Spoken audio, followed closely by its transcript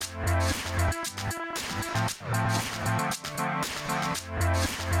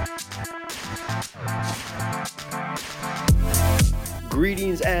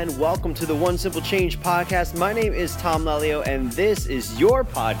Greetings and welcome to the One Simple Change podcast. My name is Tom Lelio, and this is your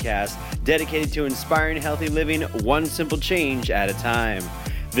podcast dedicated to inspiring healthy living one simple change at a time.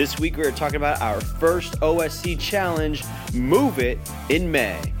 This week we're talking about our first OSC challenge, Move It, in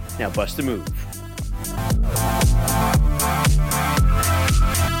May. Now bust a move.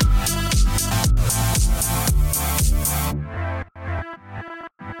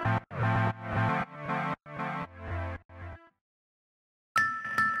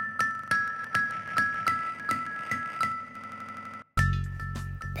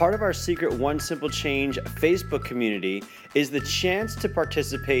 Part of our secret One Simple Change Facebook community is the chance to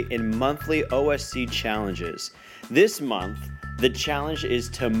participate in monthly OSC challenges. This month, the challenge is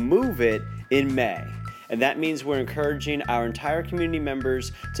to move it in May. And that means we're encouraging our entire community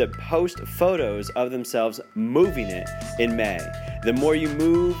members to post photos of themselves moving it in May. The more you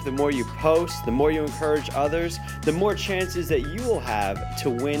move, the more you post, the more you encourage others, the more chances that you will have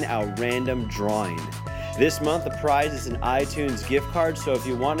to win our random drawing. This month, the prize is an iTunes gift card, so if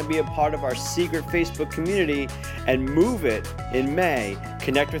you want to be a part of our secret Facebook community and move it in May,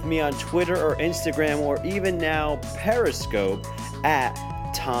 connect with me on Twitter or Instagram or even now Periscope at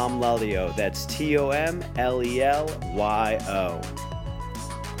Tom Lelio. That's TOMLELYO.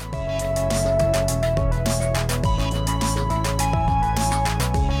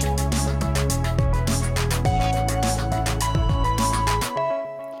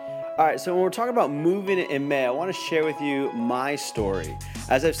 All right, so when we're talking about moving it in May, I want to share with you my story.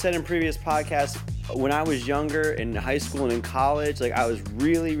 As I've said in previous podcasts, when I was younger in high school and in college, I was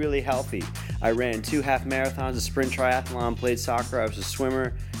really, really healthy. I ran 2 half marathons, a sprint triathlon, played soccer, I was a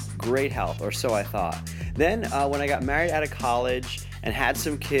swimmer, great health, or so I thought. Then when I got married out of college and had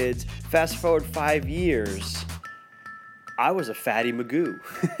some kids, fast forward 5 years, I was a fatty Magoo.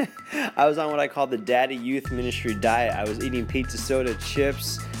 I was on what I call the Daddy Youth Ministry diet. I was eating pizza, soda,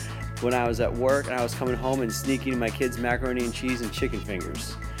 chips when I was at work, and I was coming home and sneaking my kids macaroni and cheese and chicken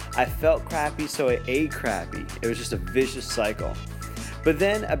fingers. I felt crappy, so I ate crappy. It was just a vicious cycle. But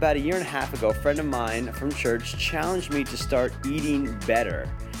then about 1.5 years ago, a friend of mine from church challenged me to start eating better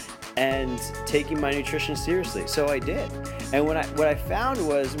and taking my nutrition seriously. So I did. And what I found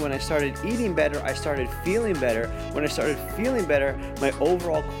was when I started eating better, I started feeling better. When I started feeling better, my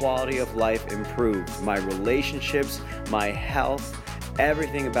overall quality of life improved. My relationships, my health,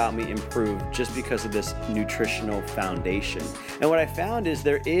 everything about me improved just because of this nutritional foundation. And what I found is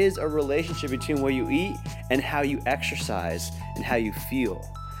there is a relationship between what you eat and how you exercise and how you feel.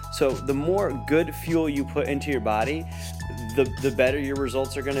 So the more good fuel you put into your body, the better your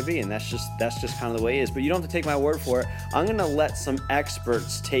results are going to be. And that's just kind of the way it is. But you don't have to take my word for it. I'm going to let some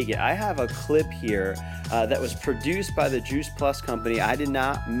experts take it. I have a clip here that was produced by the Juice Plus company. I did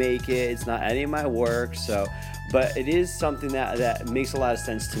not make it. It's not any of my work. But it is something that makes a lot of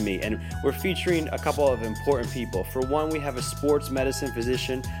sense to me. And we're featuring a couple of important people. For one, we have a sports medicine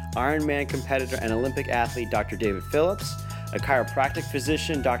physician, Ironman competitor, and Olympic athlete, Dr. David Phillips, a chiropractic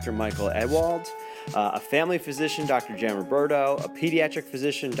physician, Dr. Michael Edwald, a family physician, Dr. Jan Roberto, a pediatric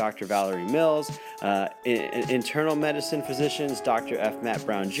physician, Dr. Valerie Mills, internal medicine physicians, Dr. F. Matt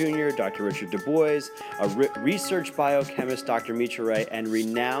Brown Jr., Dr. Richard Du Bois, a research biochemist, Dr. Mitra Ray, and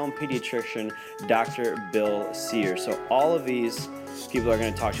renowned pediatrician, Dr. Bill Sear. So all of these people are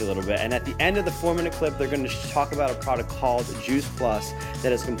going to talk to you a little bit. And at the end of the 4-minute clip, they're going to talk about a product called Juice Plus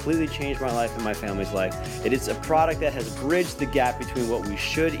that has completely changed my life and my family's life. It is a product that has bridged the gap between what we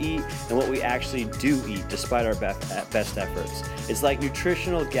should eat and what we actually do eat, despite our best efforts. It's like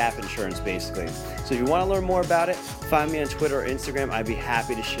nutritional gap insurance, basically. So if you want to learn more about it, find me on Twitter or Instagram. I'd be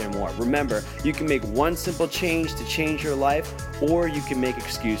happy to share more. Remember, you can make one simple change to change your life, or you can make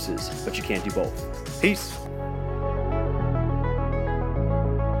excuses, but you can't do both. Peace.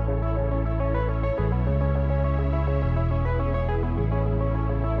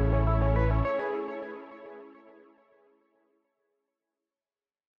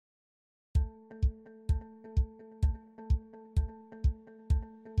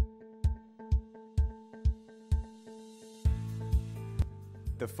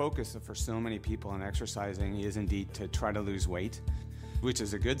 The focus for so many people in exercising is indeed to try to lose weight, which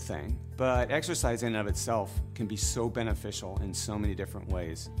is a good thing. But exercise in and of itself can be so beneficial in so many different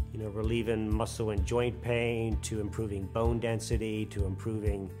ways. Relieving muscle and joint pain, to improving bone density, to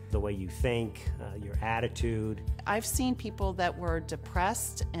improving the way you think, your attitude. I've seen people that were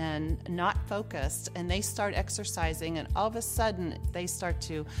depressed and not focused, and they start exercising, and all of a sudden they start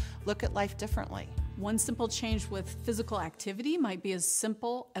to look at life differently. One simple change with physical activity might be as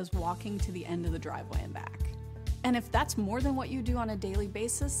simple as walking to the end of the driveway and back. And if that's more than what you do on a daily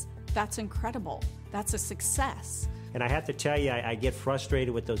basis, that's incredible. That's a success. And I have to tell you, I get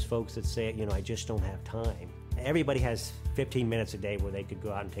frustrated with those folks that say, I just don't have time. Everybody has 15 minutes a day where they could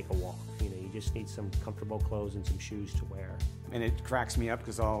go out and take a walk. You just need some comfortable clothes and some shoes to wear. And it cracks me up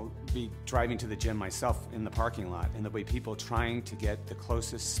because I'll be driving to the gym myself in the parking lot, and there'll be people trying to get the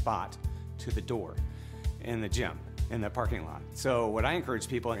closest spot to the door in the gym, in the parking lot. So what I encourage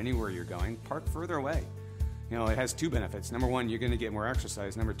people, anywhere you're going, park further away. It has two benefits. Number one, you're going to get more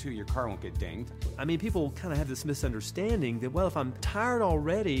exercise. Number two, your car won't get dinged. I mean, people kind of have this misunderstanding that, well, if I'm tired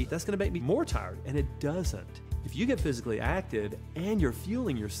already, that's going to make me more tired. And it doesn't. If you get physically active and you're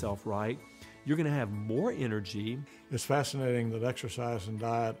fueling yourself right, you're going to have more energy. It's fascinating that exercise and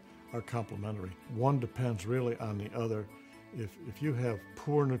diet are complementary. One depends really on the other. If you have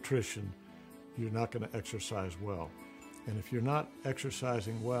poor nutrition, you're not going to exercise well. And if you're not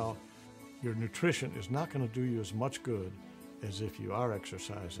exercising well, your nutrition is not going to do you as much good as if you are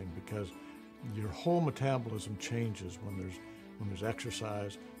exercising, because your whole metabolism changes when there's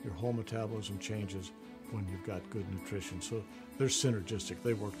exercise. Your whole metabolism changes when you've got good nutrition. So they're synergistic.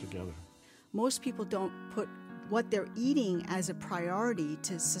 They work together. Most people don't put what they're eating as a priority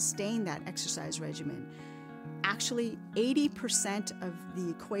to sustain that exercise regimen. Actually, 80% of the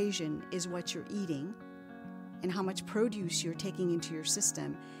equation is what you're eating and how much produce you're taking into your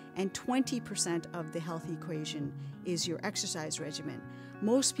system, and 20% of the health equation is your exercise regimen.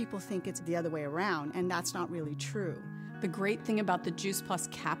 Most people think it's the other way around, and that's not really true. The great thing about the Juice Plus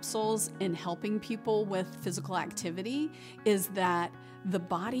capsules in helping people with physical activity is that the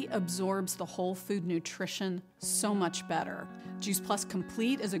body absorbs the whole food nutrition so much better. Juice Plus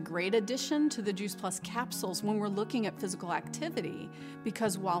Complete is a great addition to the Juice Plus capsules when we're looking at physical activity,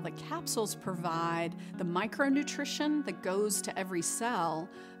 because while the capsules provide the micronutrition that goes to every cell,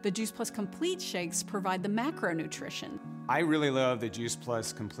 the Juice Plus Complete shakes provide the macronutrition. I really love the Juice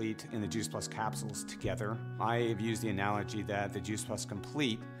Plus Complete and the Juice Plus capsules together. I have used the analogy that the Juice Plus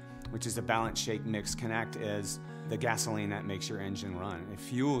Complete, which is a balanced shake mix, can act as the gasoline that makes your engine run. It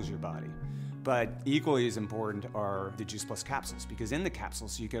fuels your body. But equally as important are the Juice Plus capsules, because in the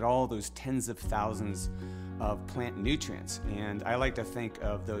capsules you get all those tens of thousands of plant nutrients. And I like to think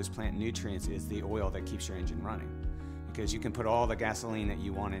of those plant nutrients as the oil that keeps your engine running, because you can put all the gasoline that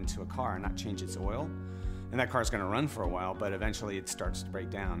you want into a car and not change its oil. And that car's going to run for a while, but eventually it starts to break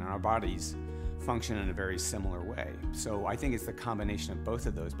down. And our bodies function in a very similar way. So I think it's the combination of both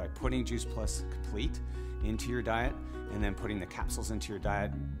of those. By putting Juice Plus Complete into your diet and then putting the capsules into your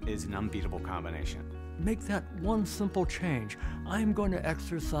diet is an unbeatable combination. Make that one simple change. I'm going to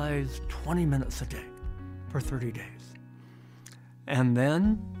exercise 20 minutes a day for 30 days. And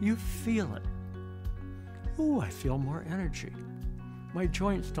then you feel it. Ooh, I feel more energy. My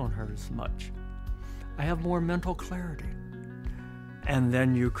joints don't hurt as much. I have more mental clarity. And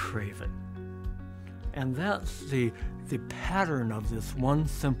then you crave it. And that's the pattern of this one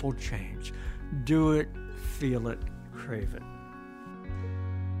simple change. Do it, feel it, crave it.